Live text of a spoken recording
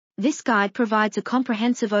This guide provides a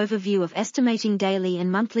comprehensive overview of estimating daily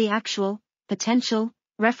and monthly actual, potential,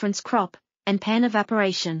 reference crop, and pan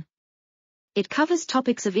evaporation. It covers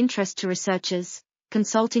topics of interest to researchers,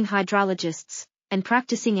 consulting hydrologists, and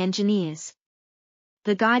practicing engineers.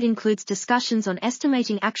 The guide includes discussions on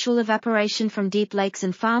estimating actual evaporation from deep lakes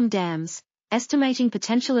and farm dams, estimating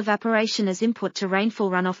potential evaporation as input to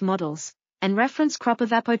rainfall runoff models, and reference crop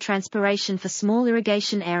evapotranspiration for small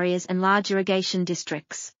irrigation areas and large irrigation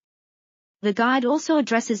districts. The guide also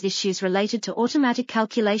addresses issues related to automatic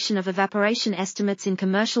calculation of evaporation estimates in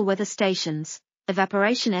commercial weather stations,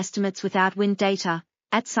 evaporation estimates without wind data,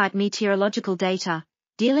 at-site meteorological data,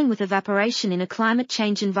 dealing with evaporation in a climate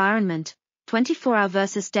change environment, 24-hour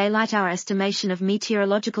versus daylight hour estimation of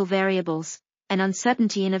meteorological variables, and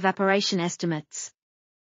uncertainty in evaporation estimates.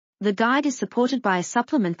 The guide is supported by a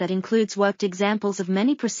supplement that includes worked examples of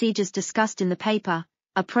many procedures discussed in the paper,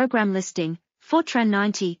 a program listing, Fortran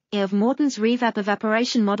 90, of Morton's revap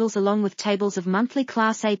evaporation models along with tables of monthly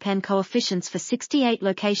Class A pen coefficients for 68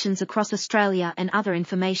 locations across Australia and other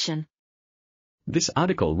information. This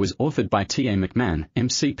article was authored by T.A. McMahon,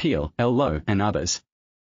 M.C. Peel, L. Lowe, and others.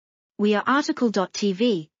 We are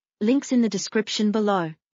RTCLTV, links in the description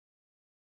below.